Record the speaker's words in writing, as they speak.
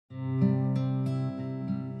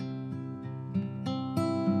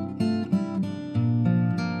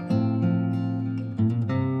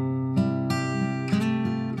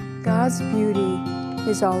God's beauty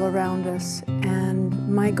is all around us, and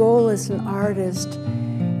my goal as an artist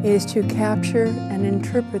is to capture and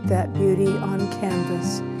interpret that beauty on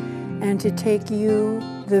canvas and to take you,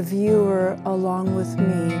 the viewer, along with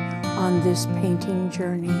me on this painting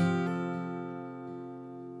journey.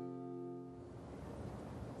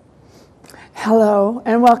 Hello,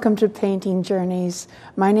 and welcome to Painting Journeys.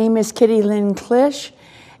 My name is Lynne Klich,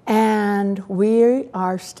 and we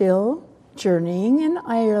are still journeying in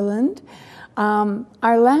Ireland.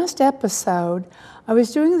 Our last episode, I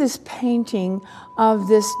was doing this painting of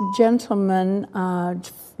this gentleman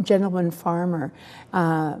farmer,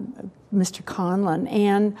 Mr. Conlon,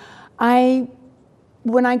 and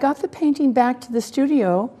when I got the painting back to the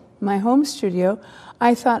studio, my home studio,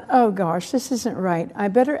 I thought, oh gosh, this isn't right. I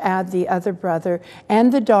better add the other brother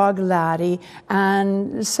and the dog Laddie.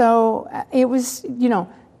 And so it was,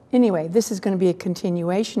 anyway, this is going to be a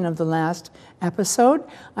continuation of the last episode.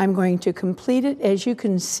 I'm going to complete it. As you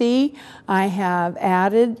can see, I have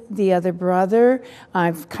added the other brother.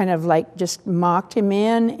 I've kind of like just mocked him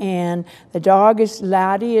in, and the dog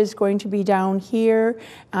Laddie is going to be down here.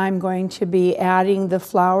 I'm going to be adding the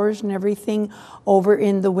flowers and everything over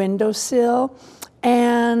in the windowsill.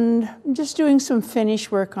 And I'm just doing some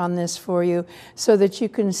finish work on this for you so that you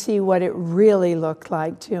can see what it really looked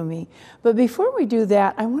like to me. But before we do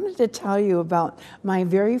that, I wanted to tell you about my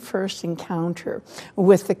very first encounter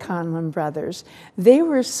with the Conlon brothers. They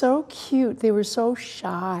were so cute. They were so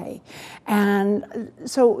shy. And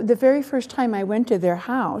so the very first time I went to their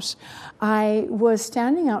house, I was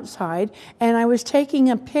standing outside and I was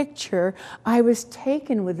taking a picture. I was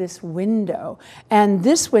taken with this window. And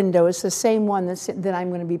this window is the same one that I'm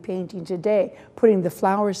going to be painting today, putting the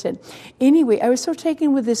flowers in. Anyway, I was so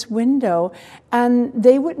taken with this window, and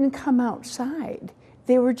they wouldn't come outside.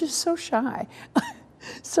 They were just so shy.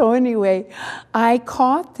 So anyway, I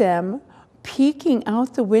caught them peeking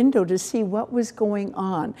out the window to see what was going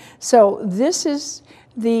on. So this is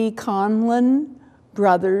the Conlon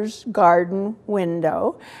Brothers garden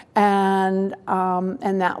window, and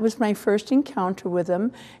that was my first encounter with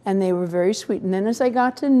them, and they were very sweet. And then as I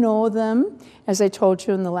got to know them, as I told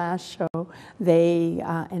you in the last show, they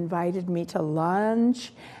invited me to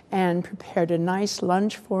lunch and prepared a nice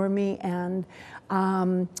lunch for me, and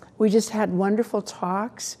we just had wonderful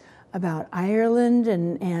talks about Ireland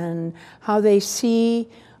and how they see,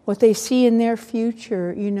 what they see in their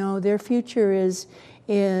future. Their future is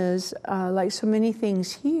like so many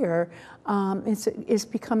things here, it's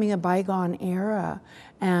becoming a bygone era,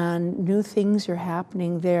 and new things are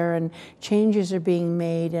happening there, and changes are being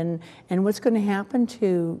made, and what's going to happen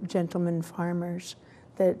to gentlemen farmers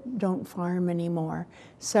that don't farm anymore.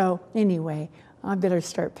 So anyway, I better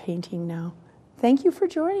start painting now. Thank you for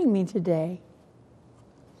joining me today.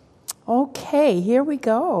 Okay, here we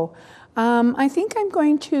go. I think I'm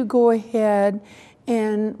going to go ahead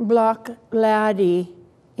and block Laddie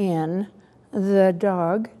in, the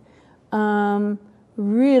dog.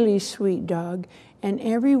 Really sweet dog. And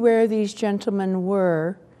everywhere these gentlemen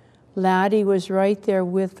were, Laddie was right there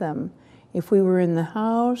with them. If we were in the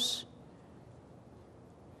house,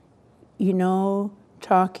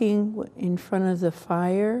 talking in front of the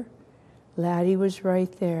fire, Laddie was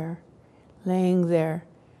right there, laying there.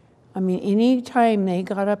 I mean, any time they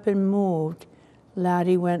got up and moved,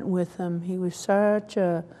 Laddie went with them. He was such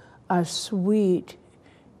a sweet,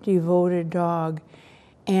 devoted dog.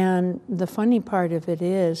 And the funny part of it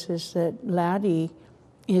is that Laddie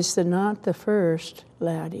is not the first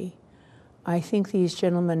Laddie. I think these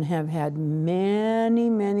gentlemen have had many,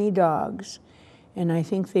 many dogs, and I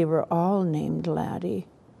think they were all named Laddie.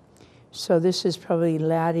 So this is probably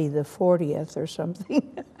Laddie the 40th or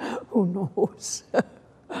something. Who knows?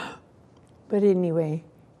 But anyway,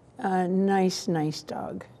 nice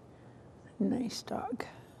dog. Nice dog.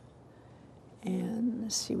 And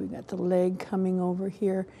let's see, we got the leg coming over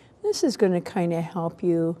here. This is going to kind of help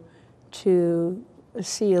you to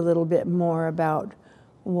see a little bit more about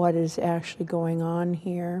what is actually going on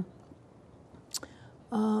here.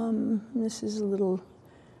 This is a little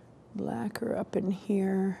blacker up in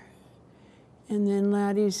here. And then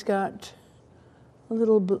Laddie's got a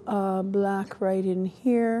little black right in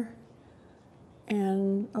here,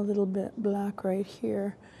 and a little bit black right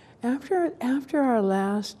here. After our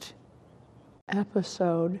last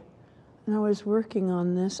episode, and I was working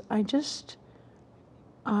on this, I just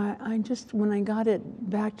when I got it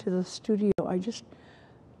back to the studio,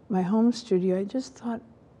 my home studio, I just thought,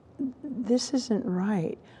 this isn't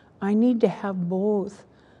right. I need to have both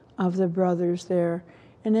of the brothers there.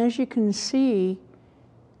 And as you can see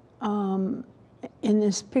in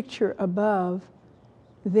this picture above,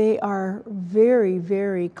 they are very,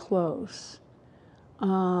 very close.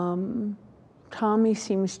 Tommy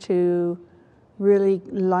seems to really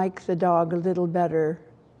like the dog a little better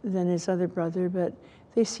than his other brother, but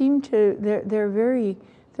they seem to, they're very,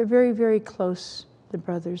 very close, the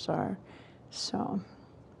brothers are. So,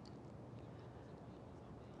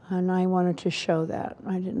 and I wanted to show that.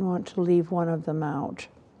 I didn't want to leave one of them out.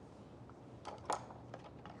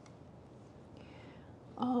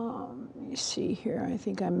 Let me see here. I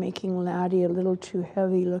think I'm making Laddie a little too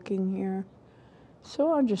heavy looking here.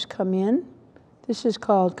 So I'll just come in. This is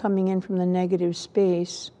called coming in from the negative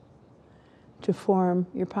space to form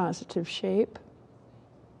your positive shape.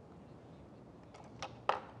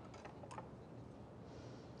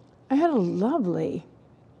 I had a lovely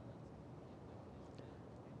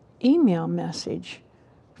email message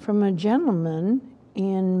from a gentleman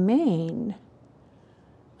in Maine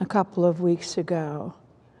a couple of weeks ago.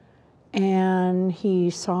 And he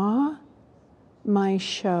saw my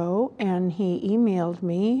show and he emailed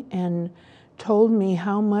me and told me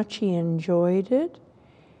how much he enjoyed it.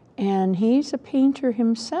 And he's a painter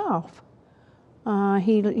himself.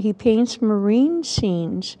 He paints marine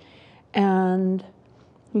scenes, and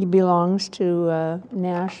he belongs to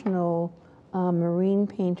National Marine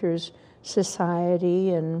Painters Society.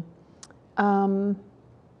 And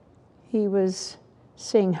he was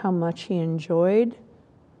saying how much he enjoyed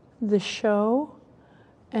the show,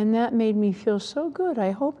 and that made me feel so good.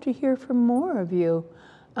 I hope to hear from more of you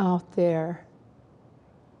out there.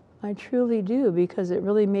 I truly do, because it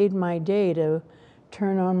really made my day to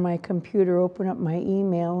turn on my computer, open up my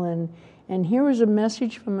email, and here was a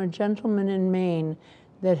message from a gentleman in Maine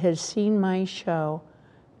that has seen my show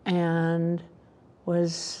and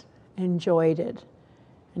enjoyed it.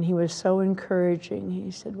 And he was so encouraging.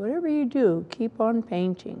 He said, whatever you do, keep on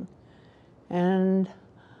painting. And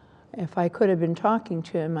if I could have been talking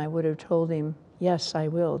to him, I would have told him, yes, I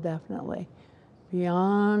will, definitely.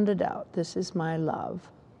 Beyond a doubt, this is my love.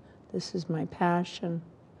 This is my passion.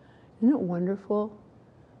 Isn't it wonderful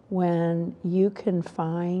when you can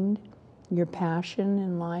find your passion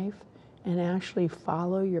in life and actually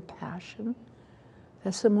follow your passion?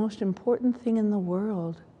 That's the most important thing in the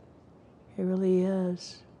world. It really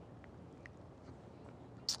is.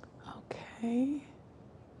 Okay.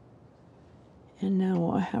 And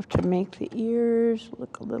now I have to make the ears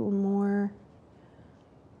look a little more,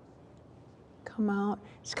 come out.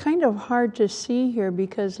 It's kind of hard to see here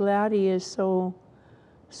because Laddie is so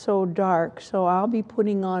dark. So I'll be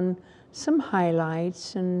putting on some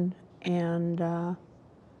highlights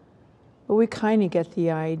but we kind of get the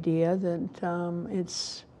idea that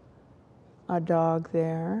it's a dog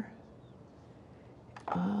there.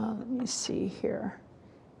 Let me see here.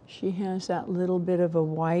 She has that little bit of a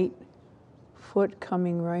white foot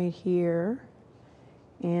coming right here,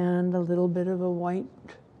 and a little bit of a white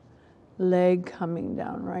leg coming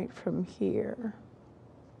down right from here.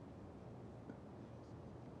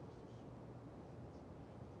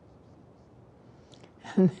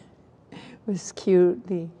 And it was cute.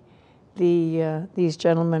 These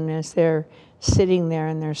gentlemen, as they're sitting there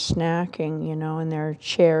and they're snacking, you know, in their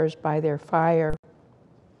chairs by their fire,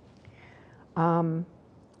 one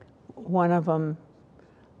of them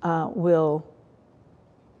will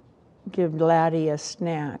give Laddie a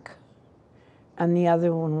snack, and the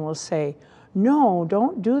other one will say, no,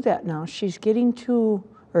 don't do that now. He's getting too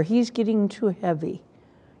heavy.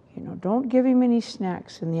 You know, don't give him any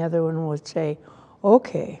snacks. And the other one would say,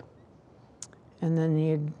 okay. And then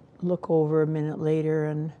you'd look over a minute later,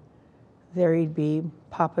 and there he'd be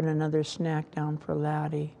popping another snack down for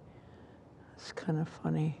Laddie. It's kind of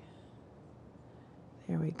funny.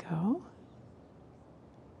 There we go.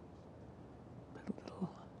 Put a little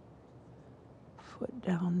foot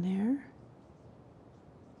down there.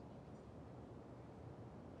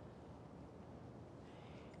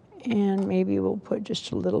 And maybe we'll put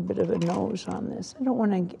just a little bit of a nose on this. I don't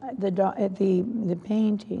want to, the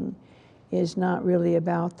painting is not really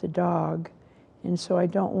about the dog, and so I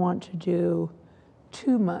don't want to do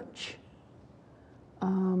too much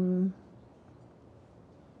on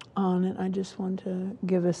it. I just want to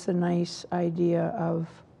give us a nice idea of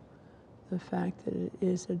the fact that it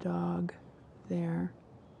is a dog there.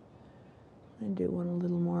 I do want a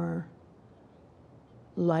little more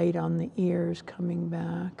light on the ears coming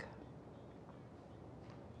back.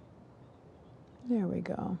 There we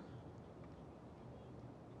go.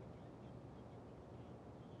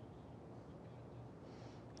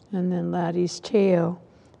 And then Laddie's tail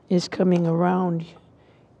is coming around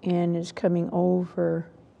and is coming over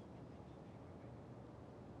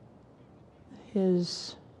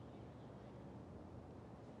his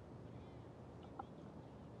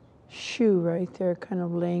shoe right there, kind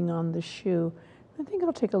of laying on the shoe. I think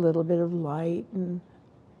I'll take a little bit of light and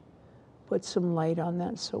put some light on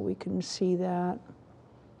that so we can see that.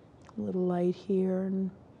 A little light here, and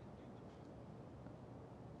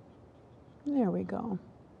there we go.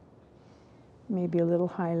 Maybe a little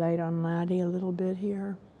highlight on Laddie a little bit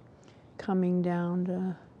here, coming down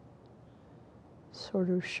to sort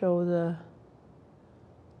of show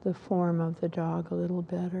the form of the dog a little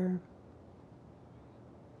better.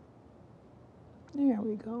 There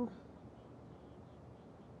we go.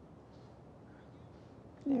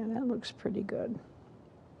 Yeah, that looks pretty good.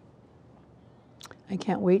 I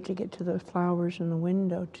can't wait to get to the flowers in the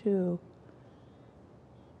window too.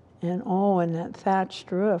 And oh, and that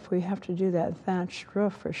thatched roof. We have to do that thatched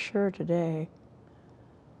roof for sure today.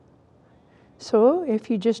 So if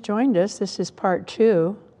you just joined us, this is part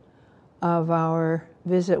 2 of our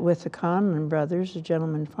visit with the Conlon Brothers, the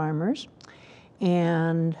gentleman farmers.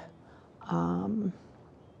 And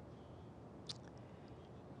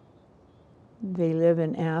they live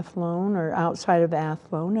in Athlone, or outside of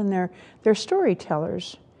Athlone, and they're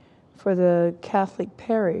storytellers for the Catholic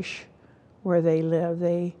parish where they live.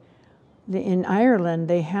 In Ireland,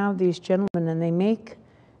 they have these gentlemen, and they make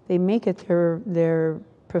it their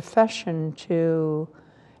profession to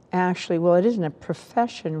actually, well, it isn't a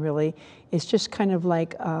profession really. It's just kind of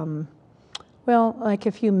like, well, like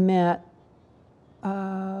if you met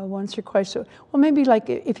once or twice, well, maybe like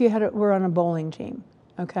if you were on a bowling team,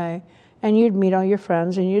 okay? And you'd meet all your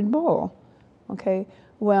friends and you'd bowl, okay?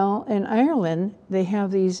 Well, in Ireland, they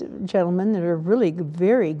have these gentlemen that are really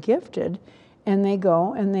very gifted, and they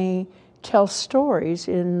go and they tell stories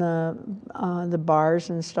in the bars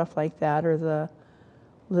and stuff like that, or the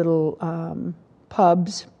little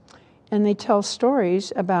pubs, and they tell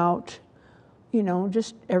stories about, you know,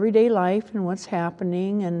 just everyday life and what's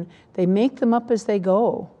happening, and they make them up as they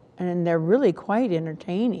go, and they're really quite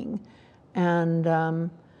entertaining.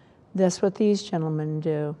 And that's what these gentlemen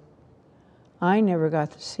do. I never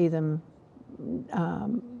got to see them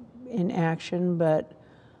in action, but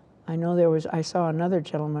I know I saw another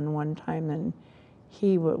gentleman one time, and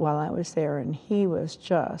while I was there, and he was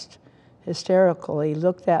just hysterical. He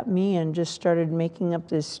looked at me and just started making up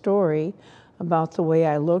this story about the way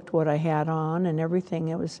I looked, what I had on, and everything.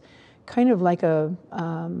 It was kind of like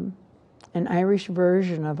an Irish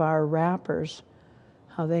version of our rappers,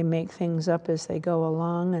 how they make things up as they go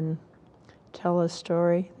along and tell a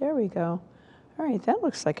story. There we go. All right, that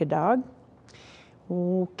looks like a dog.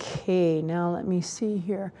 Okay, now let me see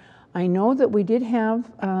here. I know that we did have,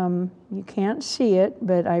 you can't see it,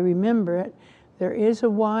 but I remember it. There is a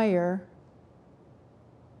wire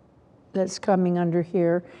that's coming under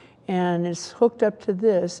here, and it's hooked up to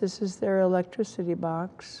this. This is their electricity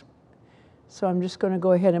box. So I'm just going to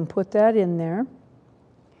go ahead and put that in there.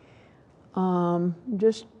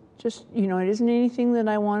 Just you know, it isn't anything that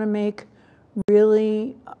I want to make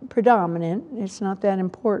really predominant. It's not that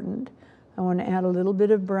important. I want to add a little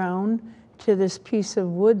bit of brown to this piece of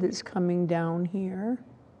wood that's coming down here.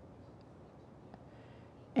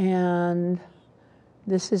 And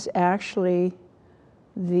this is actually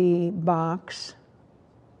the box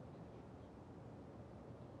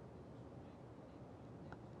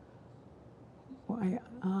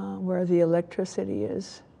where the electricity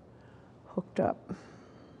is hooked up.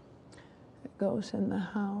 It goes in the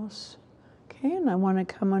house. Okay, and I want to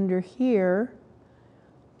come under here,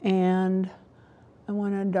 and I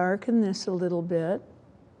want to darken this a little bit,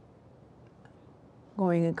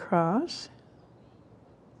 going across.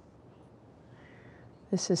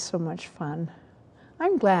 This is so much fun.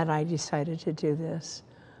 I'm glad I decided to do this.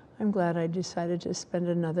 I'm glad I decided to spend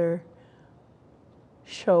another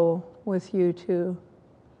show with you to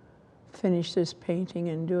finish this painting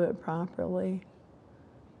and do it properly.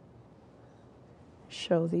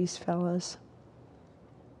 Show these fellas.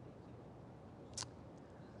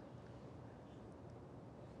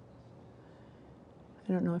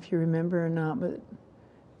 I don't know if you remember or not, but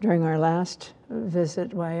during our last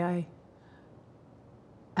visit, why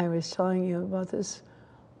I was telling you about this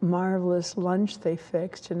marvelous lunch they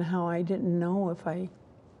fixed, and how I didn't know if I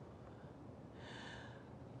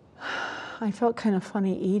felt kind of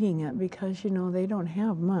funny eating it, because, you know, they don't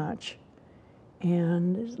have much.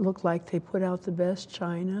 And it looked like they put out the best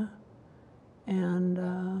china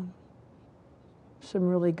and some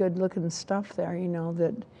really good looking stuff there, you know,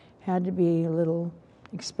 that had to be a little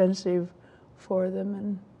expensive for them.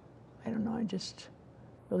 And I don't know, it just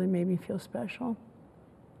really made me feel special.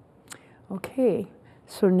 Okay,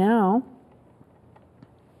 so now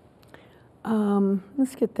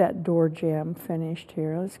let's get that door jamb finished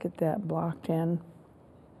here. Let's get that blocked in.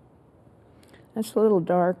 That's a little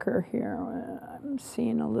darker here. I'm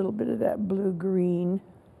seeing a little bit of that blue-green.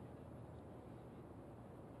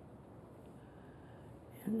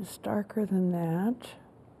 And it's darker than that.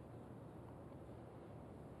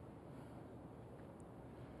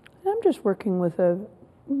 And I'm just working with the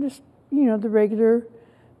regular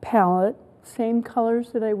palette, same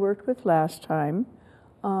colors that I worked with last time.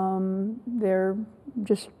 They're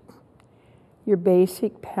just your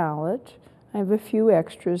basic palette. I have a few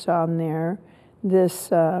extras on there. This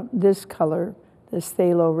color, this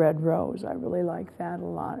phthalo red rose, I really like that a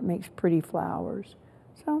lot. It makes pretty flowers.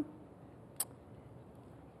 So,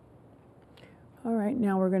 all right,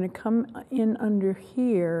 now we're going to come in under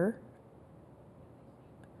here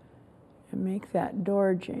and make that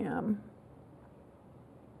door jamb.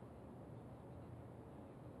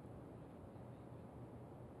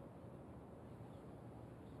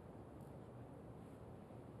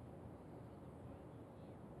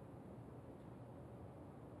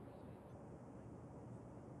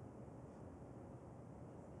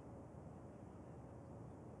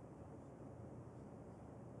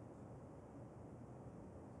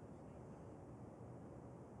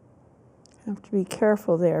 Have to be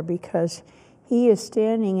careful there because he is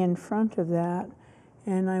standing in front of that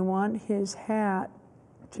and I want his hat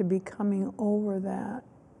to be coming over that.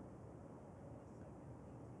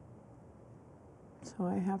 So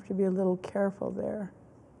I have to be a little careful there.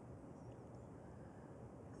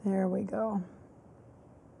 There we go.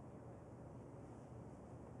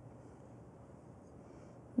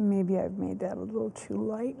 Maybe I've made that a little too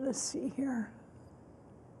light. Let's see here.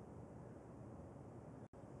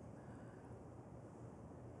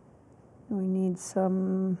 We need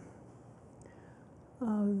some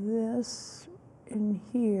of this in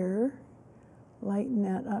here. Lighten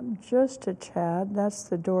that up just a tad. That's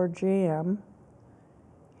the door jamb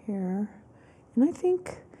here. And I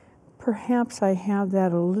think perhaps I have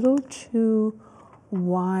that a little too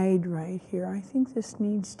wide right here. I think this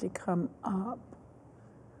needs to come up.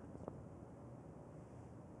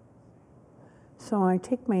 So I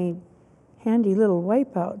take my handy little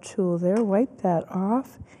wipeout tool there, wipe that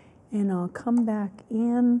off, and I'll come back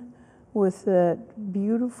in with that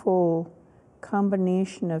beautiful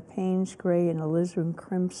combination of Payne's Gray and alizarin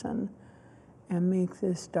crimson and make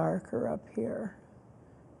this darker up here.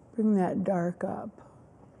 Bring that dark up.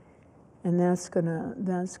 And that's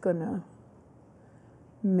gonna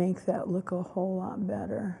make that look a whole lot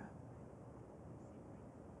better.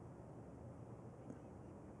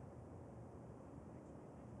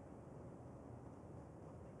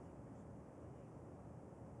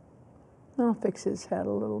 I'll fix his head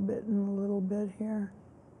a little bit in a little bit here.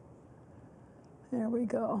 There we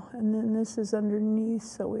go. And then this is underneath,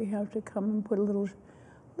 so we have to come and put a little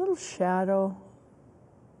shadow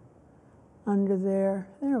under there.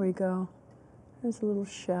 There we go. There's a little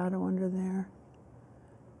shadow under there.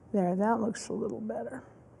 There, that looks a little better.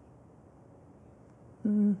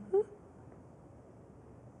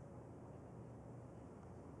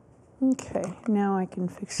 Okay, now I can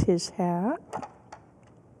fix his hat.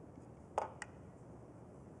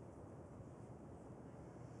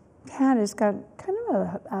 Hat has got kind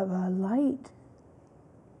of a light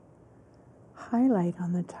highlight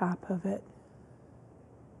on the top of it.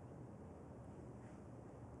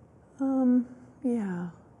 Yeah.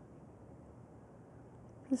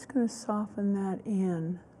 Just going to soften that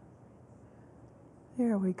in.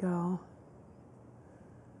 There we go.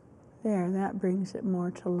 There, that brings it more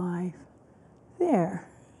to life. There.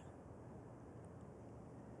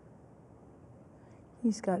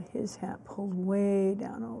 He's got his hat pulled way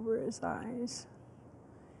down over his eyes.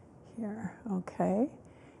 Here, okay.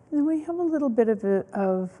 And then we have a little bit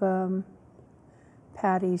of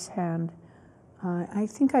Paddy's hand. I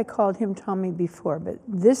think I called him Tommy before, but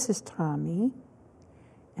this is Tommy,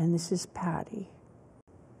 and this is Paddy.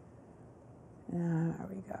 There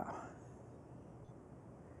we go.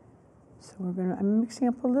 So I'm mixing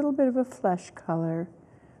up a little bit of a flesh color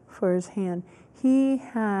for his hand. He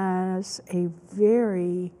has a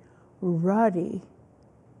very ruddy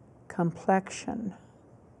complexion.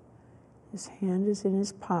 His hand is in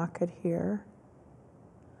his pocket here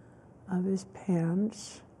of his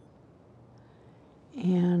pants.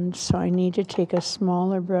 And so I need to take a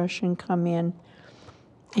smaller brush and come in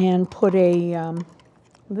and put a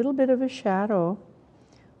little bit of a shadow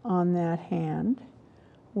on that hand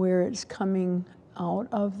where it's coming out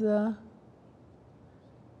of the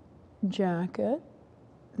jacket.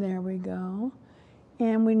 There we go.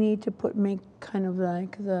 And we need to make kind of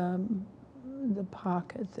like the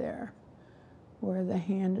pocket there where the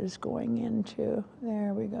hand is going into.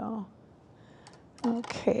 There we go.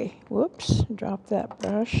 Okay, whoops, drop that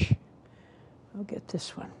brush. I'll get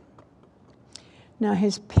this one. Now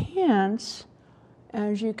his pants,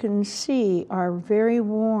 as you can see, are very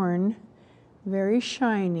worn, very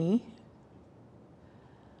shiny.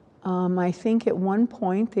 I think at one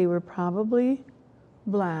point they were probably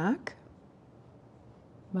black,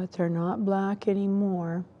 but they're not black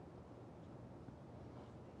anymore.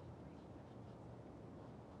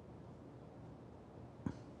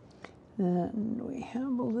 Then we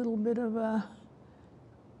have a little bit of a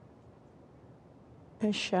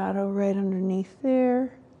shadow right underneath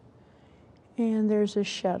there. And there's a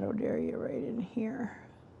shadowed area right in here.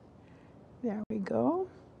 There we go.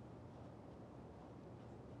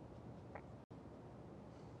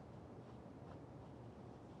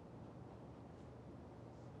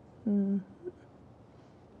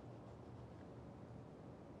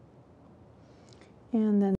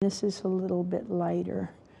 And then this is a little bit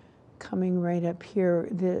lighter, coming right up here.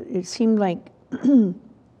 It seemed like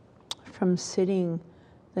from sitting,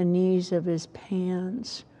 the knees of his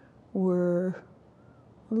pants were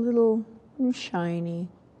a little shiny.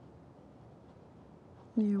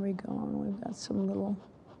 There we go, and we've got some little...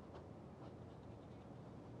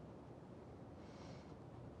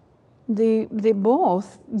 They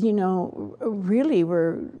both, you know, really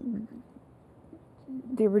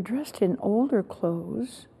they were dressed in older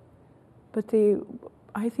clothes, but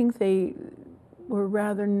I think they were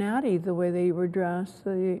rather natty the way they were dressed.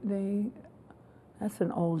 That's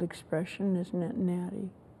an old expression, isn't it, natty?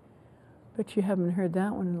 But you haven't heard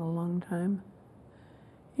that one in a long time.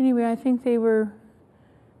 Anyway, I think they were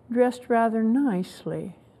dressed rather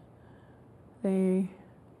nicely. Their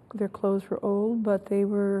clothes were old, but they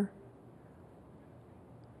were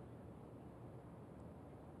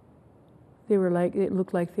like, it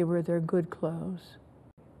looked like they were their good clothes.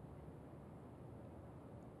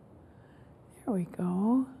 There we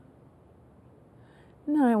go.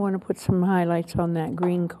 Now I want to put some highlights on that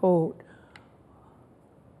green coat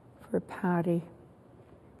for Paddy.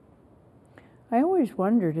 I always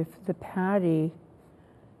wondered if the Paddy,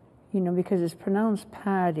 you know, because it's pronounced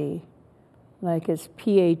Paddy, like it's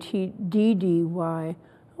P-A-T-D-D-Y. I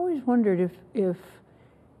always wondered if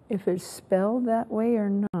it's spelled that way or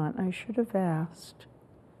not. I should have asked.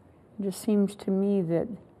 It just seems to me that,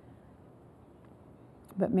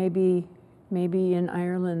 but maybe in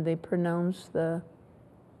Ireland they pronounce the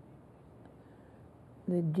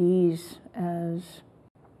D's as,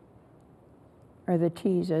 or the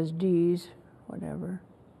T's as D's, whatever.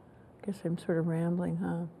 I guess I'm sort of rambling,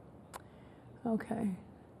 huh? Okay,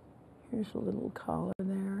 here's a little collar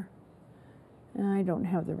there. And I don't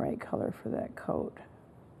have the right color for that coat.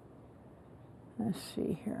 Let's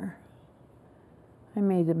see here. I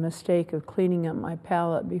made the mistake of cleaning up my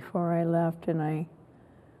palette before I left, and I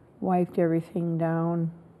wiped everything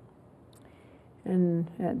down. And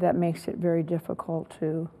that makes it very difficult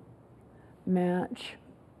to match.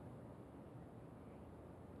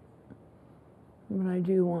 But I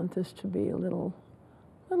do want this to be a little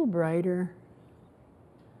brighter.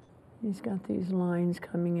 He's got these lines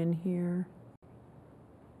coming in here.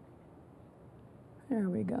 There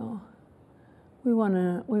we go. We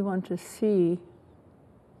want to see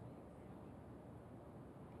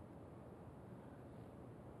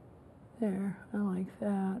there. I like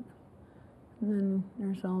that. And then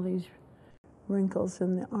there's all these wrinkles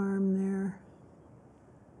in the arm there.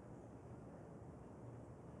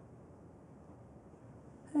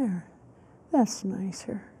 There. That's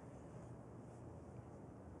nicer.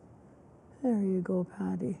 There you go,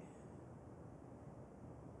 Paddy.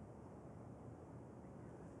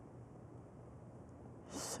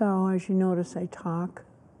 So, as you notice, I talk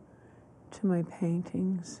to my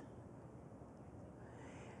paintings.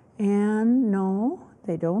 And no,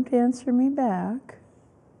 they don't answer me back.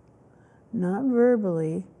 Not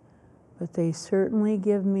verbally, but they certainly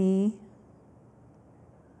give me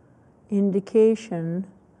indication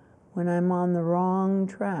when I'm on the wrong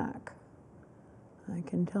track. I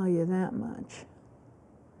can tell you that much.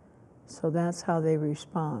 So that's how they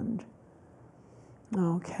respond.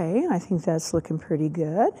 Okay, I think that's looking pretty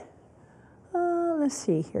good. Let's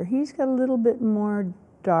see here. He's got a little bit more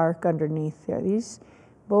dark underneath there.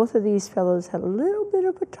 Both of these fellows had a little bit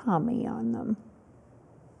of a Tommy on them.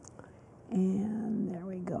 And there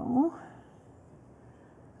we go.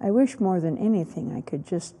 I wish more than anything I could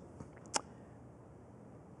just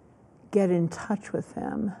get in touch with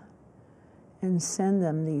them and send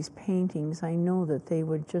them these paintings. I know that they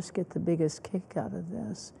would just get the biggest kick out of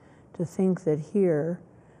this, to think that here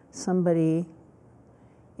somebody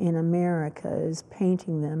in America is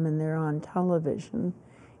painting them and they're on television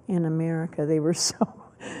in America. They were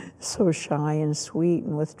so shy and sweet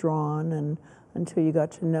and withdrawn, and until you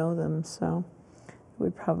got to know them. So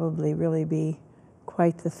would probably really be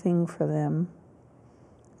quite the thing for them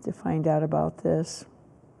to find out about this.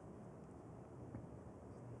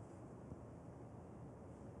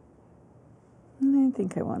 And I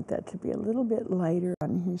think I want that to be a little bit lighter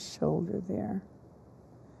on his shoulder there.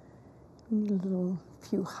 We need a little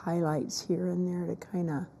few highlights here and there to kind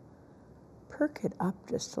of perk it up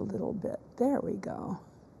just a little bit. There we go.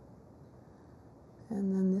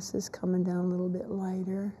 And then this is coming down a little bit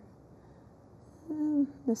lighter. And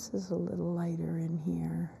this is a little lighter in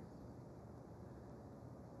here.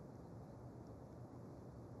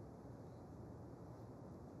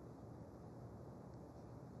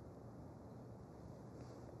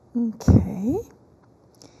 Okay,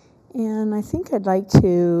 and I think I'd like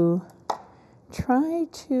to try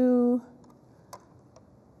to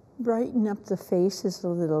brighten up the faces a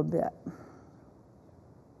little bit.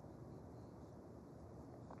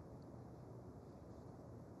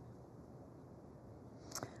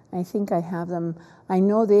 I think I have them, I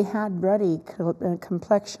know they had ruddy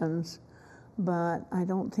complexions, but I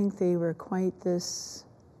don't think they were quite this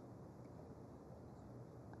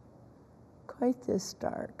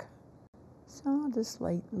dark. So I'll just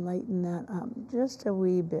lighten that up just a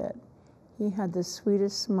wee bit. He had the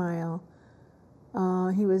sweetest smile.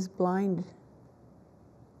 He was blind.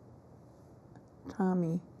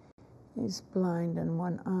 Tommy, he's blind in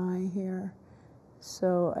one eye here.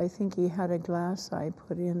 So I think he had a glass eye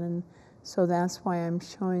put in, and so that's why I'm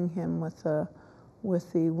showing him with the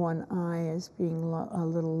one eye as being a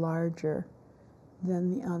little larger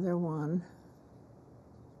than the other one.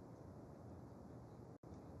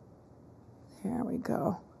 There we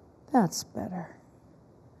go. That's better.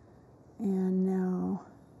 And now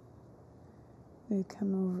we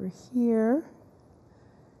come over here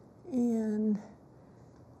and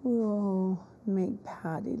we'll make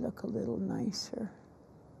Paddy look a little nicer.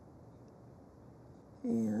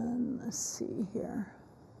 And let's see here.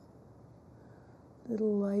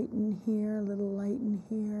 Little light in here, little light in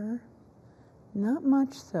here. Not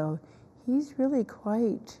much though. He's really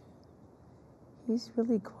quite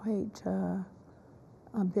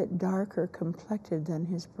a bit darker complected than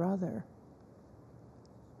his brother.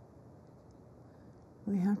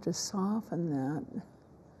 We have to soften that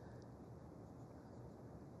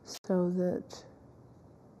so that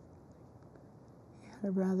he had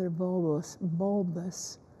a rather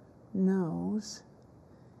bulbous nose.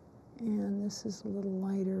 And this is a little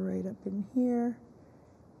lighter right up in here.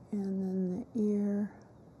 And then the ear.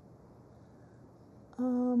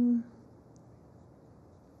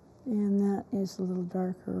 And that is a little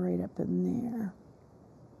darker right up in there.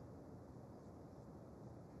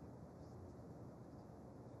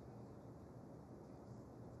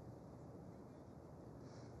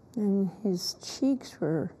 And his cheeks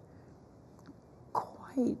were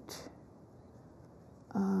quite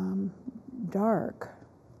dark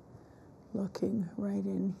looking right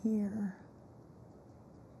in here.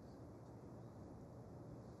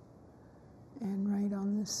 And right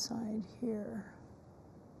on this side here.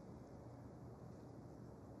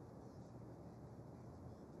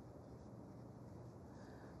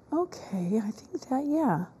 Okay, I think that,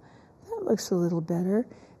 yeah, that looks a little better.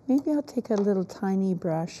 Maybe I'll take a little tiny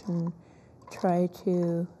brush and try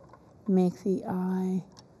to make the eye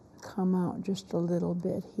come out just a little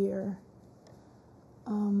bit here.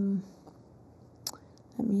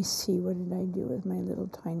 Let me see, what did I do with my little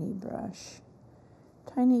tiny brush?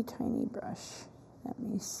 Tiny brush. Let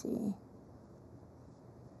me see.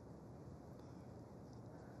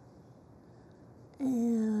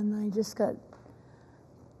 And I just got,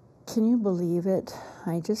 can you believe it?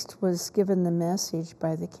 I just was given the message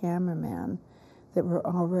by the cameraman that we're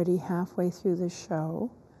already halfway through the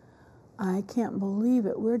show. I can't believe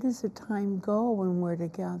it. Where does the time go when we're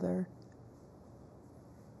together?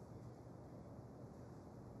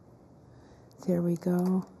 There we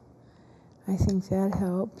go. I think that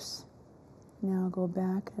helps. Now I'll go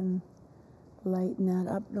back and lighten that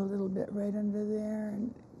up a little bit right under there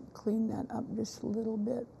and clean that up just a little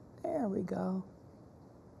bit. There we go.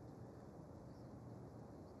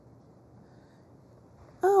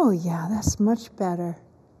 Oh yeah, that's much better.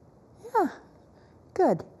 Yeah,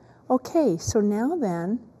 good. Okay, so now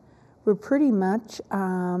then, we're pretty much,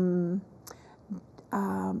 I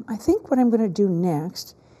think what I'm going to do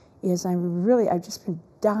next is I've just been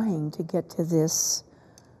dying to get to this,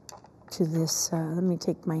 let me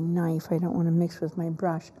take my knife, I don't want to mix with my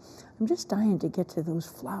brush. I'm just dying to get to those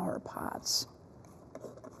flower pots.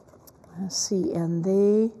 Let's see, and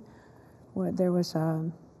there was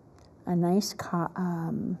a nice,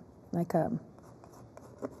 like a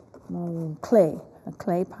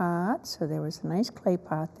clay pot, so there was a nice clay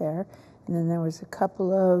pot there, And then there was a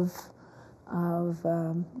couple of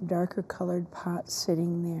darker colored pots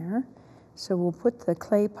sitting there. So we'll put the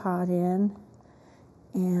clay pot in,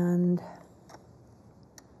 and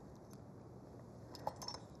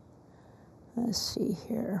let's see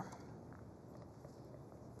here.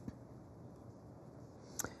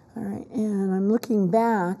 All right, and I'm looking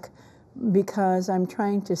back because I'm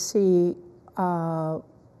trying to see by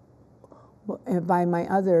my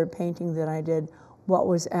other painting that I did what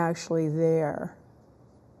was actually there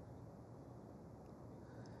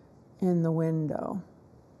in the window.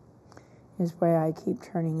 Is why I keep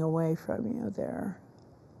turning away from you there.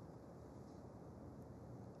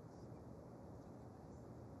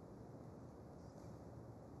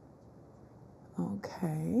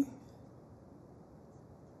 Okay.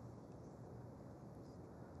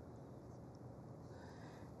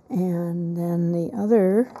 And then the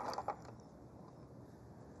other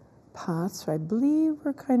pots, I believe,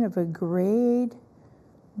 were kind of a grade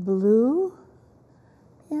blue.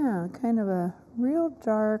 Yeah, kind of a real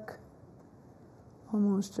dark,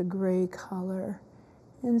 almost a gray color.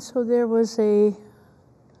 And so there was a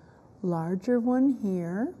larger one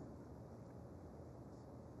here.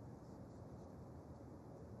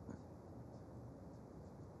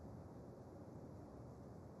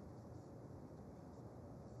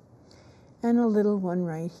 And a little one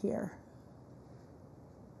right here.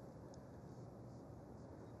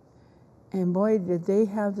 And boy, did they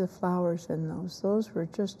have the flowers in those. Those were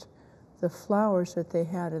just, the flowers that they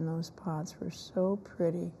had in those pots were so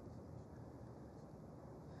pretty.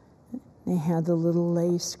 They had the little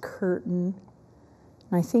lace curtain.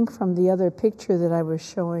 And I think from the other picture that I was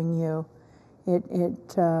showing you,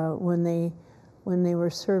 when they were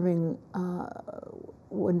serving,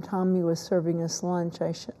 when Tommy was serving us lunch,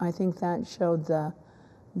 I think that showed the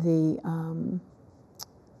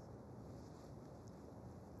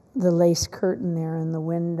lace curtain there in the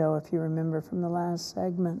window, if you remember from the last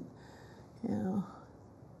segment. Yeah.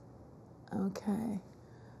 Okay.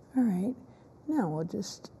 All right. Now we'll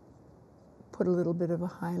just put a little bit of a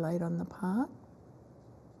highlight on the pot.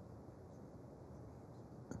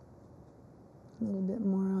 A little bit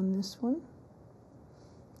more on this one.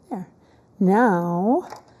 There. Now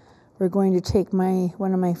we're going to take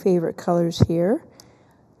one of my favorite colors here,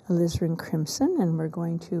 alizarin crimson, and we're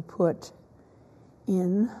going to put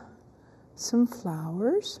in some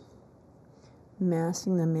flowers,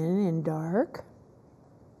 massing them in dark.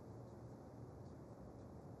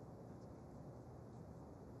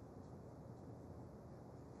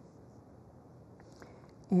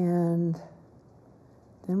 And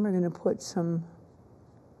then we're going to put some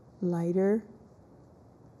lighter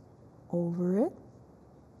over it.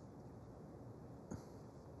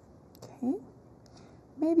 Okay.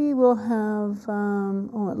 Maybe we'll have,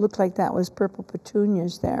 it looked like that was purple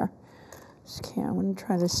petunias there. Okay, I want to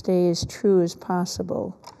try to stay as true as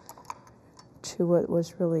possible to what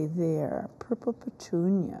was really there. Purple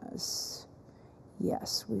petunias.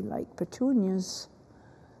 Yes, we like petunias.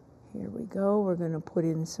 Here we go. We're going to put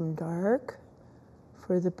in some dark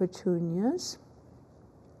for the petunias.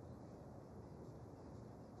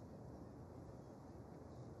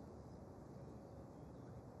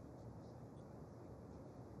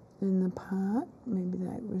 In the pot, maybe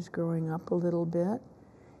that was growing up a little bit.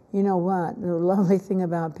 You know what? The lovely thing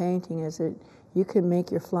about painting is that you can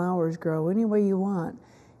make your flowers grow any way you want.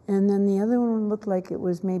 And then the other one looked like it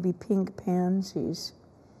was maybe pink pansies.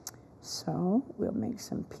 So we'll make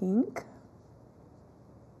some pink.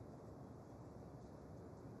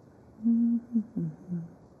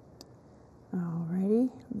 Alrighty,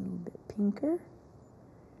 a little bit pinker.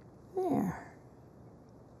 There.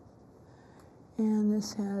 And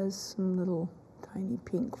this has some little tiny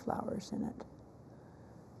pink flowers in it.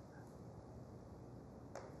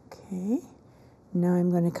 Okay, now I'm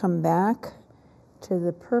going to come back to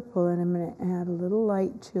the purple and I'm going to add a little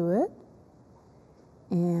light to it.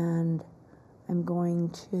 And I'm going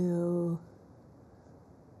to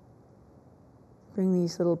bring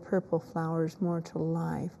these little purple flowers more to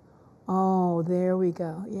life. Oh, there we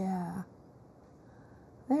go, yeah.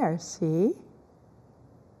 There, see?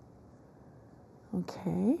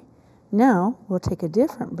 Okay, now we'll take a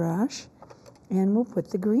different brush and we'll put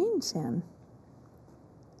the greens in.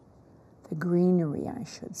 The greenery, I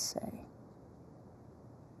should say.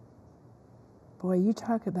 Boy, you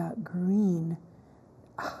talk about green.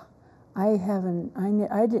 I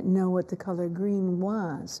didn't know what the color green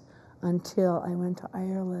was until I went to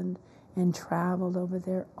Ireland and traveled over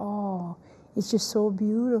there. Oh, it's just so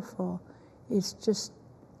beautiful. It's just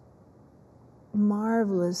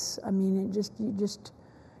marvelous. I mean,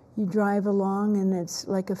 you drive along and it's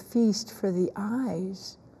like a feast for the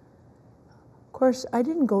eyes. course, I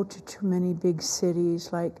didn't go to too many big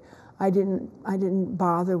cities. Like I didn't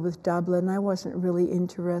bother with Dublin. I wasn't really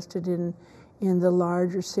interested in the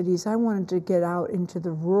larger cities. I wanted to get out into the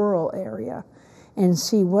rural area and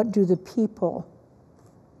see what do the people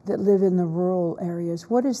that live in the rural areas,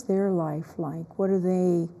 what is their life like? What are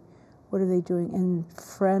they doing? And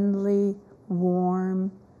friendly,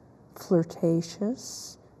 warm,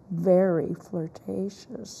 flirtatious, very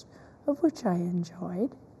flirtatious, of which I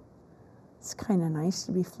enjoyed. It's kind of nice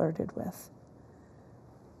to be flirted with.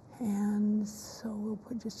 And so we'll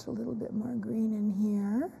put just a little bit more green in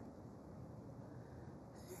here.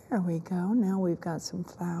 There we go. Now we've got some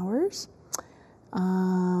flowers.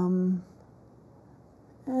 And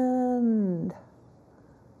a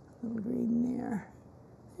little green there.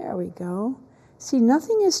 There we go. See,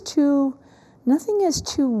 nothing is too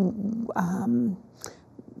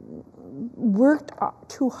worked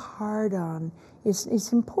too hard on.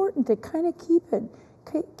 It's important to kind of keep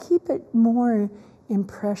it more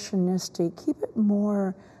impressionistic. Keep it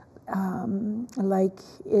more like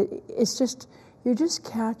it's just, you're just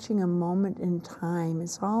catching a moment in time.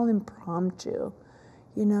 It's all impromptu.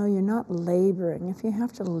 You know, you're not laboring. If you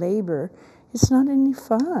have to labor, it's not any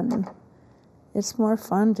fun. It's more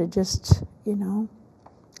fun to just, you know,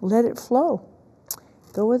 let it flow.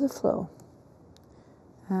 Go with the flow.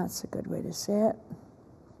 That's a good way to say it.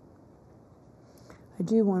 I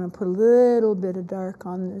do want to put a little bit of dark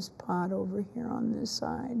on this pot over here on this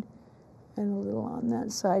side, and a little on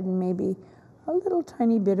that side, and maybe a little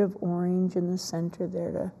tiny bit of orange in the center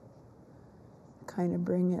there to kind of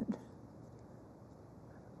bring it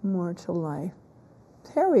more to life.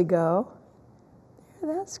 There we go.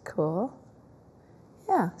 There, that's cool.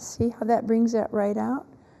 Yeah, see how that brings that right out?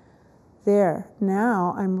 There.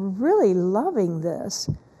 Now I'm really loving this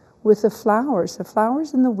with the flowers. The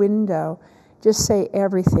flowers in the window just say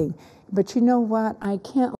everything. But you know what? I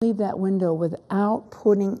can't leave that window without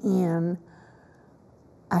putting in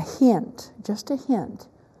a hint, just a hint,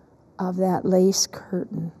 of that lace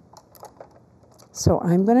curtain. So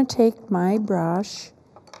I'm going to take my brush,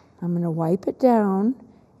 I'm going to wipe it down,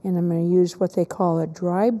 and I'm going to use what they call a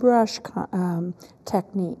dry brush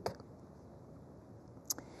technique.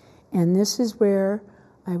 And this is where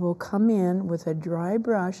I will come in with a dry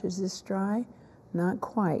brush. Is this dry? Not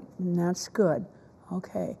quite, and that's good.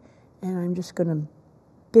 Okay, and I'm just going to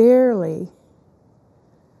barely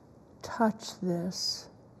touch this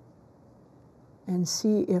and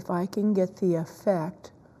see if I can get the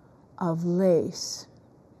effect of lace,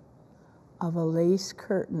 of a lace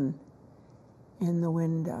curtain in the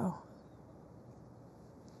window.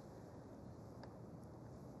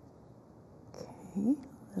 Okay,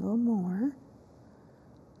 a little more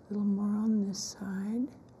on this side.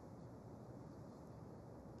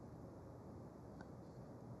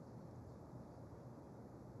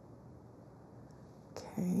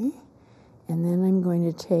 Okay, and then I'm going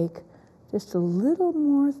to take just a little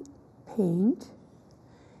more paint,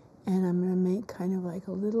 and I'm going to make kind of like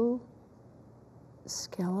a little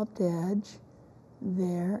scalloped edge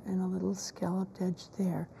there and a little scalloped edge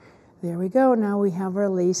there. There we go. Now we have our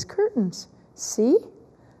lace curtains. See?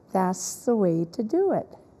 That's the way to do it.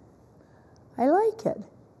 I like it.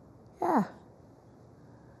 Yeah.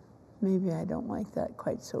 Maybe I don't like that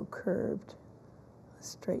quite so curved. Let's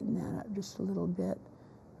straighten that up just a little bit.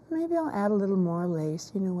 Maybe I'll add a little more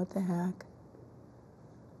lace. You know, what the heck?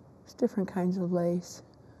 There's different kinds of lace.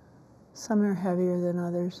 Some are heavier than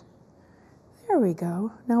others. There we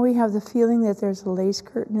go. Now we have the feeling that there's a lace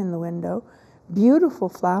curtain in the window. Beautiful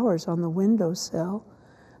flowers on the windowsill.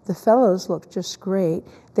 The fellows look just great.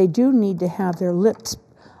 They do need to have their lips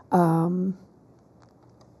a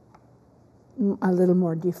little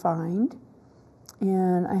more defined.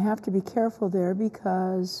 And I have to be careful there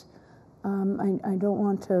because I don't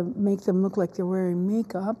want to make them look like they're wearing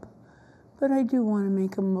makeup, but I do want to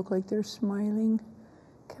make them look like they're smiling.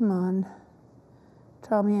 Come on.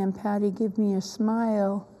 Tommy and Paddy, give me a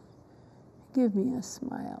smile. Give me a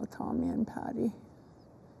smile, Tommy and Paddy.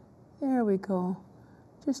 There we go.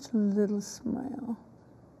 Just a little smile.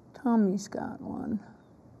 Tommy's got one.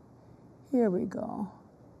 Here we go.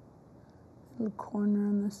 Little corner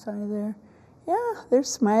on the side there. Yeah, they're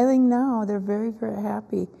smiling now. They're very, very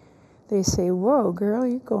happy. They say, whoa, girl,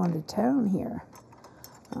 you're going to town here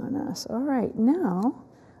on us. All right, now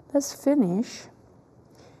let's finish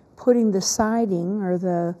putting the siding or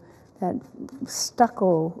that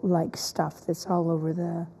stucco-like stuff that's all over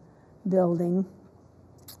the building.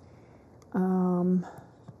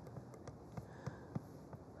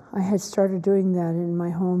 I had started doing that in my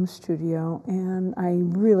home studio, and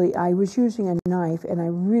I was using a knife, and I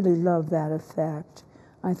really love that effect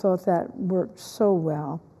I thought that worked so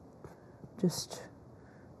well. Just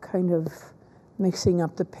kind of mixing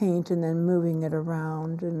up the paint and then moving it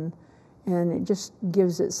around, and it just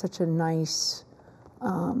gives it such a nice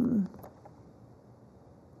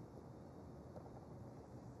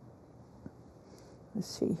let's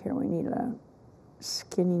see here, we need a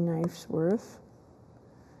skinny knife's worth,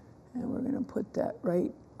 and we're going to put that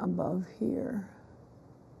right above here.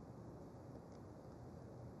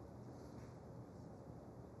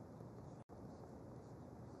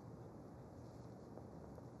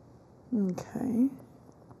 Okay.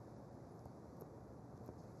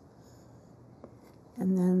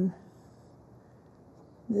 And then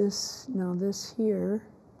this, now this here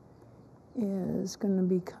is going to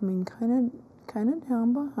be coming kind of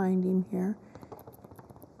down behind him here.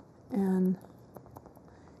 And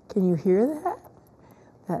can you hear that?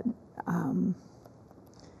 That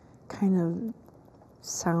kind of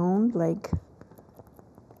sound like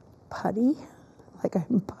putty, like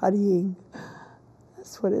I'm puttying.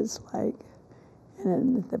 That's what it's like.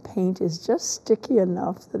 And the paint is just sticky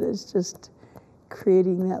enough that it's just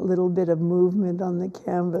creating that little bit of movement on the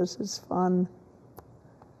canvas. It's fun.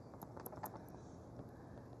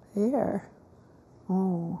 There.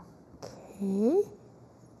 Okay.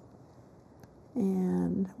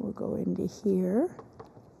 And we'll go into here.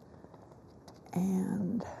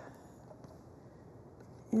 And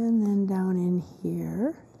then down in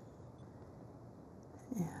here.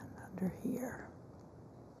 And under here.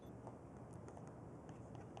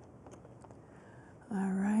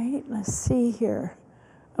 All right, let's see here.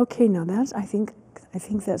 Okay, now that's, I think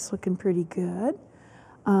that's looking pretty good.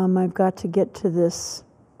 I've got to get to this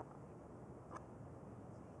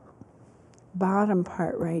bottom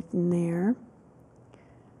part right in there.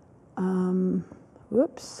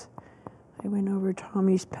 Whoops, I went over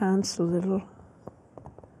Tommy's pants a little.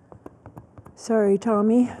 Sorry,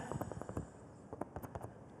 Tommy.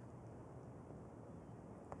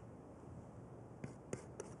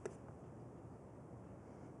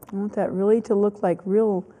 I want that really to look like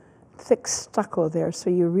real thick stucco there, so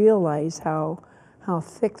you realize how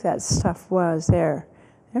thick that stuff was there.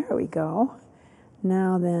 There we go.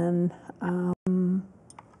 Now then, I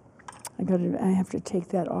have to take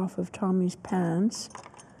that off of Tommy's pants,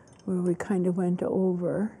 where we kind of went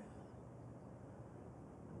over.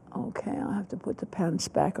 Okay, I'll have to put the pants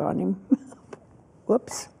back on him.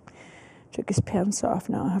 Whoops, took his pants off.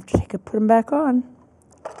 Now I have to put them back on.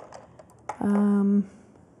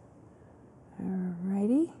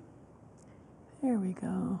 Alrighty, there we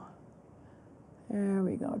go. There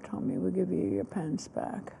we go, Tommy. We'll give you your pants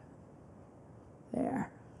back.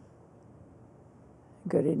 There.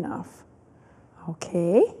 Good enough.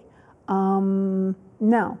 Okay.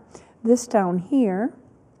 Now, this down here,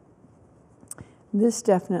 this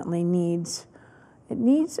definitely needs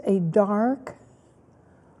a dark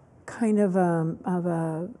kind of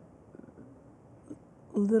a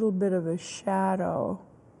little bit of a shadow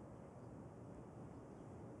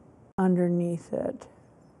underneath it.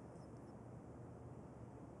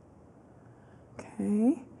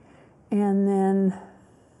 Okay, and then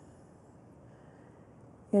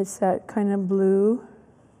it's that kind of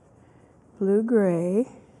blue-gray,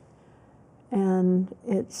 and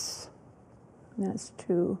that's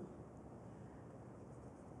two.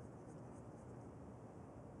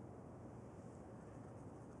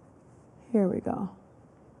 Here we go.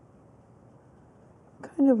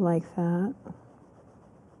 Kind of like that.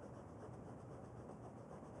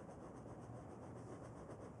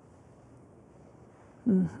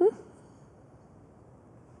 Mm-hmm.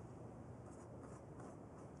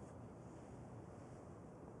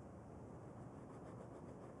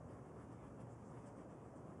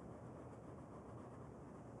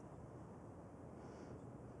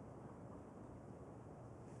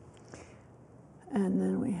 And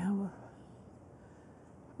then we have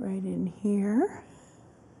right in here.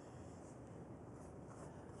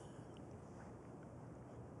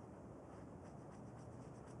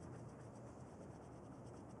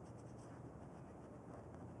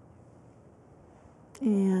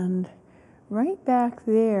 And right back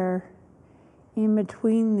there, in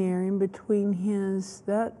between his,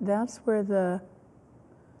 that's where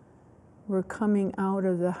we're coming out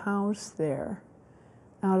of the house there,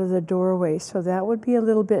 out of the doorway. So that would be a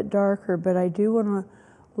little bit darker, but I do want to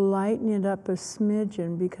lighten it up a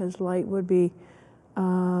smidgen because light would be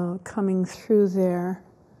coming through there.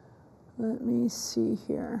 Let me see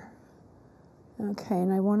here. Okay,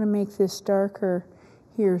 and I want to make this darker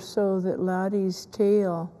here so that Laddie's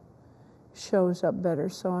tail shows up better.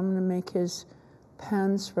 So I'm going to make his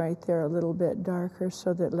pants right there a little bit darker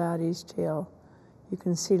so that Laddie's tail, you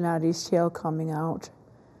can see Laddie's tail coming out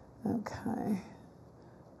Okay.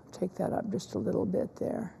 Take that up just a little bit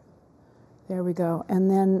there. There we go. And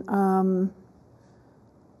then,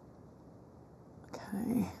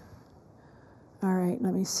 okay. All right,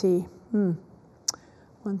 let me see.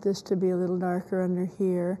 Want this to be a little darker under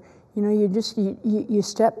here. You know, you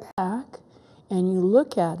step back and you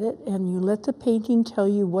look at it and you let the painting tell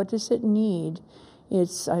you what does it need.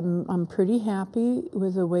 I'm pretty happy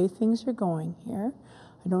with the way things are going here.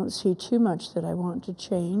 I don't see too much that I want to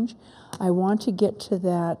change. I want to get to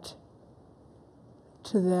that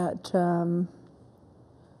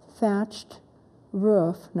thatched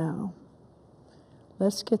roof now.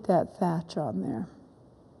 Let's get that thatch on there.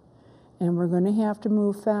 And we're going to have to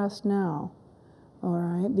move fast now, all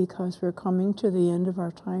right, because we're coming to the end of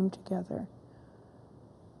our time together.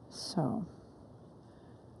 So,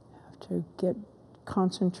 have to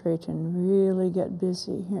concentrate and really get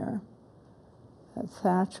busy here. That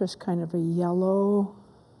thatch was kind of a yellowish,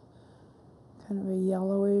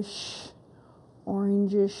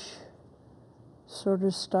 orangish sort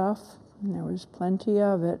of stuff. And there was plenty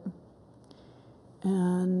of it.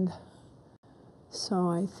 And so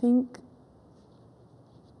I think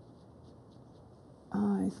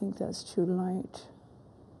that's too light,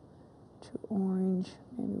 too orange.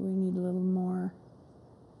 Maybe we need a little more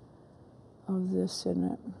of this in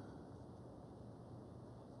it.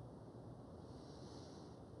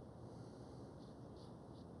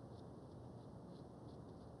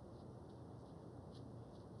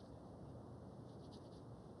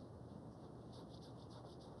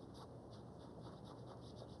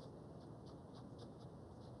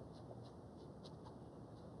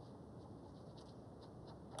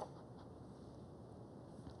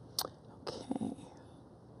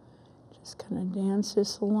 Kind of dance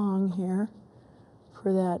this along here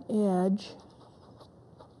for that edge.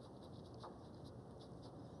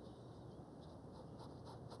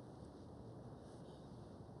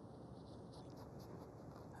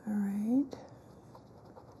 All right.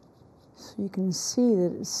 So you can see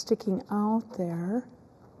that it's sticking out there.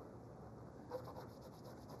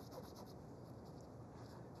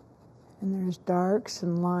 And there's darks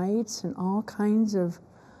and lights and all kinds of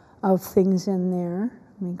things in there.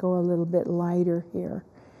 Let me go a little bit lighter here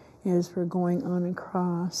as we're going on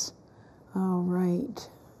across. All right.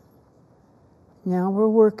 Now we're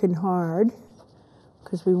working hard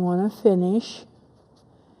because we want to finish.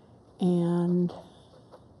 And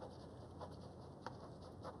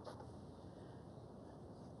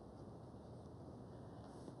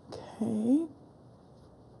okay.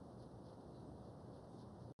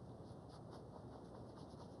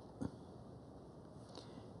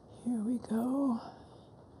 Here we go.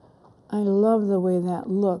 I love the way that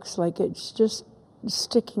looks, like it's just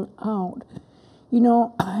sticking out. You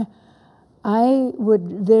know, I would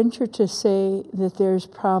venture to say that there's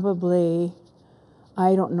probably,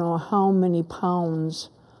 I don't know how many pounds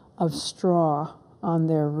of straw on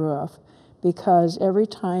their roof, because every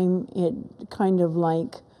time it kind of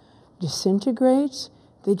like disintegrates,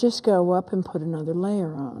 they just go up and put another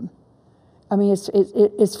layer on. I mean,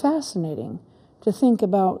 it's fascinating to think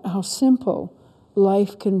about how simple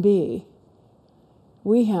life can be.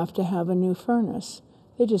 We have to have a new furnace.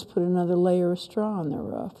 They just put another layer of straw on their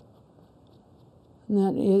roof. And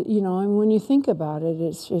that, you know, and when you think about it,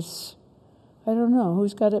 it's I don't know,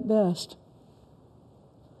 who's got it best?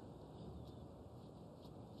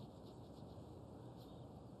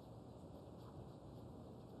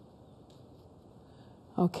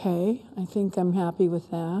 Okay, I think I'm happy with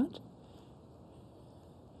that.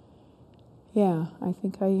 Yeah, I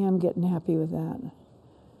think I am getting happy with that.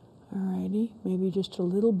 Alrighty, maybe just a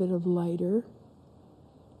little bit of lighter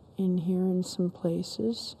in here in some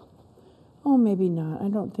places. Oh, maybe not. I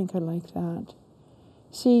don't think I like that.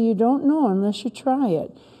 See, you don't know unless you try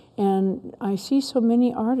it. And I see so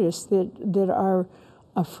many artists that are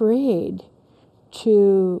afraid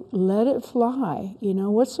to let it fly. You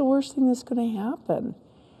know, what's the worst thing that's going to happen?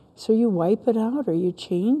 So you wipe it out or you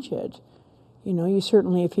change it. You know, you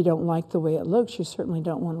certainly, if you don't like the way it looks, you certainly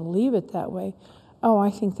don't want to leave it that way. Oh,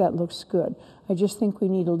 I think that looks good. I just think we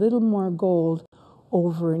need a little more gold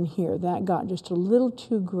over in here. That got just a little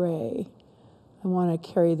too gray. I want to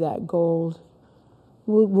carry that gold.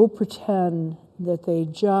 We'll pretend that they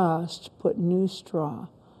just put new straw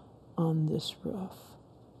on this roof.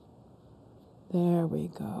 There we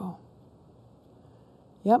go.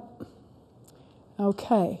 Yep.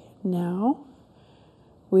 Okay, now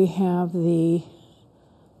we have the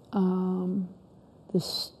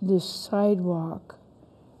this sidewalk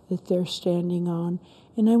that they're standing on,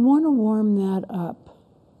 and I want to warm that up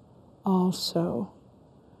also,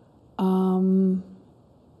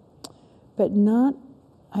 but not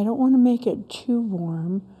I don't want to make it too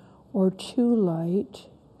warm or too light.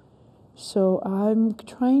 So I'm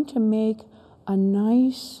trying to make a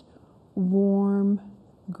nice warm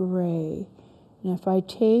gray. And if I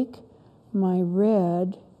take my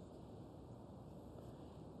red,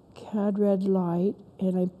 Cad Red Light,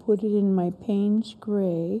 and I put it in my Payne's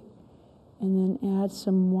Gray, and then add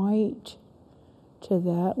some white to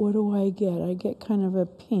that, what do I get? I get kind of a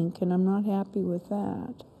pink, and I'm not happy with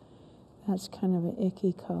that. That's kind of an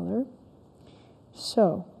icky color.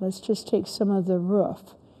 So let's just take some of the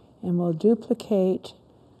roof, and we'll duplicate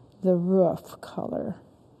the roof color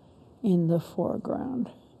in the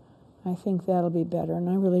foreground. I think that'll be better, and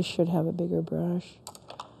I really should have a bigger brush.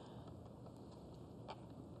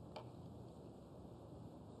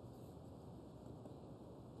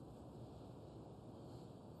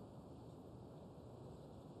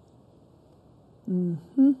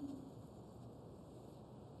 Mm-hmm.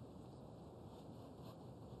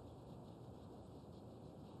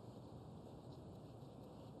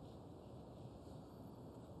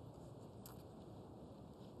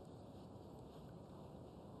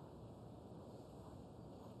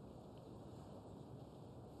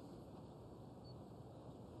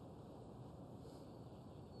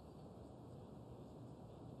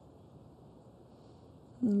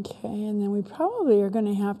 Okay, and then we probably are going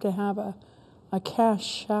to have a cast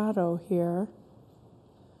shadow here.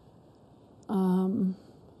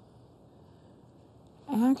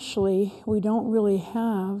 Actually, we don't really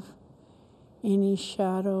have any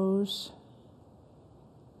shadows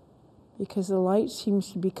because the light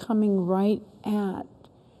seems to be coming right at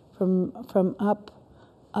from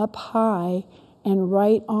up high and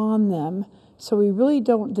right on them. So we really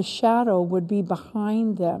don't, the shadow would be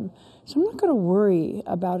behind them. So I'm not going to worry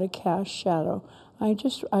about a cast shadow.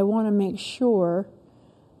 I want to make sure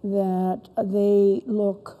that they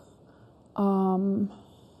look,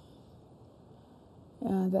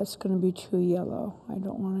 that's going to be too yellow. I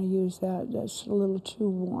don't want to use that. That's a little too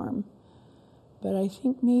warm. But I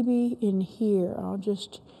think maybe in here, I'll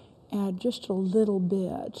just add just a little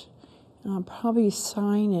bit. And I'll probably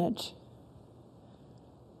sign it.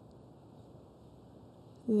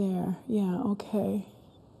 There, yeah, okay.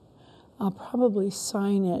 I'll probably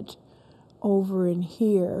sign it over in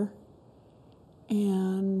here.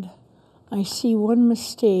 And I see one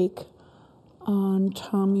mistake on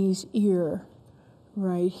Tommy's ear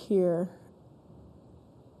right here.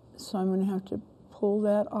 So I'm going to have to pull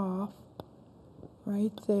that off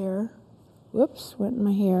right there. Whoops, went in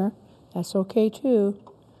my hair. That's okay too.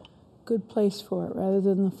 Good place for it rather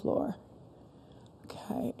than the floor.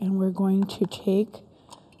 Okay, and we're going to take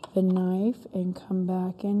the knife and come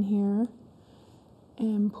back in here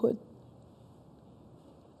and put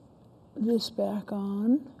this back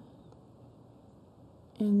on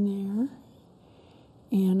in there.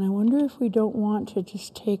 And I wonder if we don't want to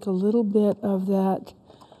just take a little bit of that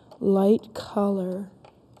light color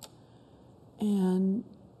and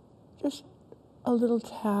just a little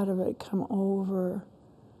tad of it come over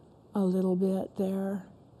a little bit there,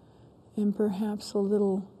 and perhaps a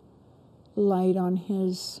little light on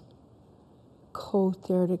his coat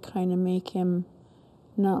there to kind of make him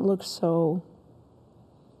not look so,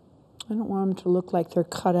 I don't want them to look like they're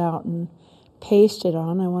cut out and pasted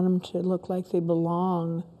on. I want them to look like they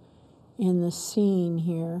belong in the scene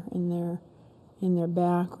here, in their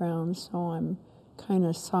background. So I'm kind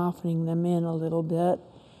of softening them in a little bit.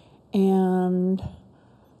 And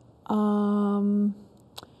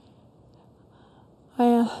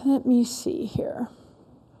let me see here.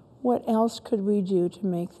 What else could we do to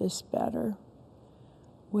make this better?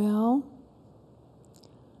 Well,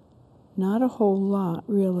 not a whole lot,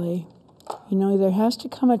 really. You know, there has to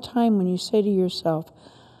come a time when you say to yourself,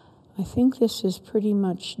 I think this is pretty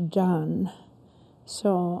much done.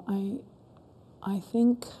 So I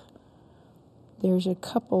think there's a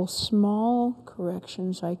couple small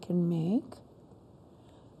corrections I can make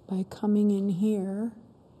by coming in here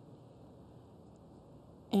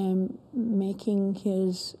and making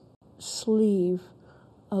his sleeve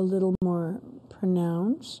a little more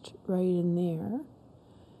pronounced right in there,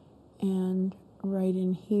 and right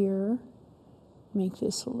in here make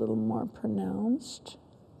this a little more pronounced.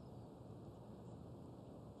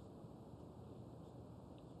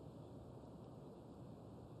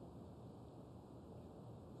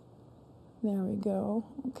 There we go.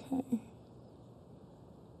 Okay.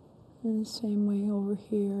 And the same way over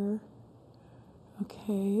here.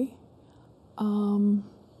 Okay.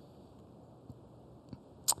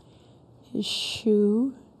 His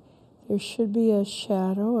shoe, there should be a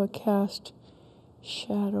shadow, a cast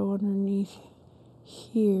shadow underneath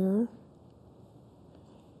here.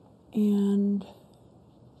 And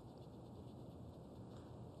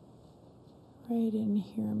right in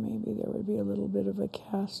here, maybe there would be a little bit of a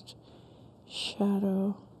cast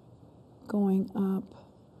shadow going up.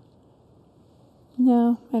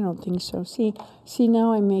 No, I don't think so. See,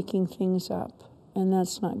 now I'm making things up, and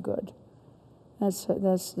that's not good. That's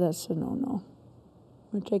a no-no.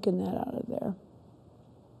 We're taking that out of there.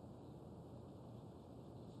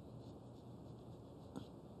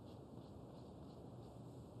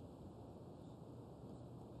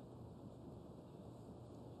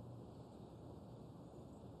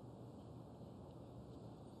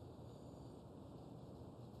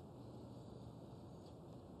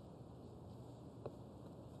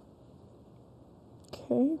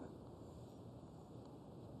 Okay.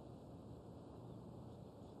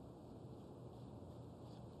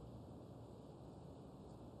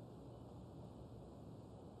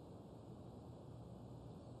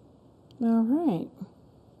 All right.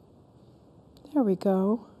 There we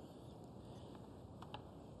go.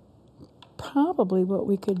 Probably what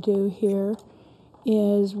we could do here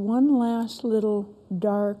is one last little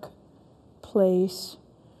dark place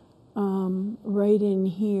right in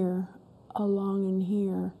here, along in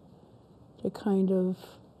here, to kind of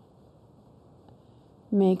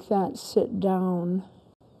make that sit down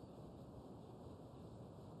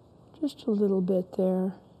just a little bit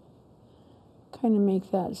there. Kind of make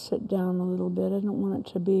that sit down a little bit. I don't want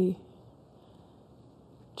it to be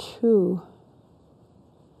too.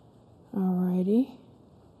 Alrighty.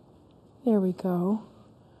 There we go.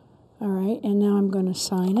 All right, and now I'm going to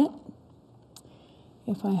sign it.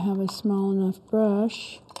 If I have a small enough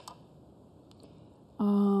brush.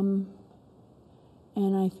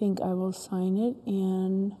 And I think I will sign it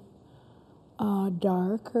in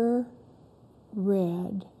darker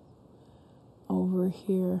red over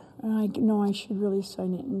here. No, I should really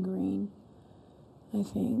sign it in green, I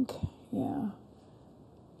think. Yeah.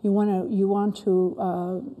 You want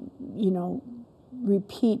to you know,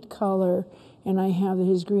 repeat color, and I have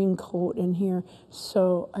his green coat in here.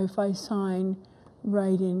 So if I sign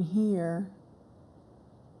right in here,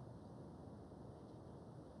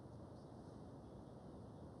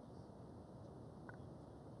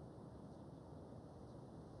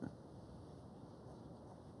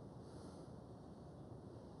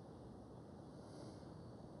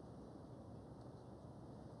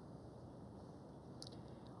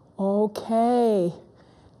 okay,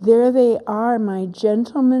 there they are, my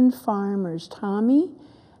gentlemen farmers, Tommy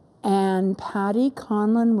and Paddy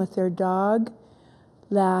Conlon with their dog,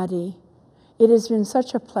 Laddie. It has been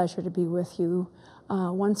such a pleasure to be with you.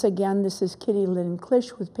 Once again, this is Kitty Lynne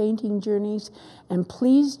Klich with Painting Journeys, and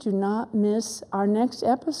please do not miss our next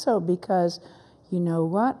episode, because you know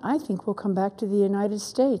what? I think we'll come back to the United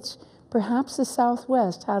States, perhaps the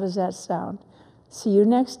Southwest. How does that sound? See you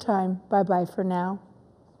next time. Bye-bye for now.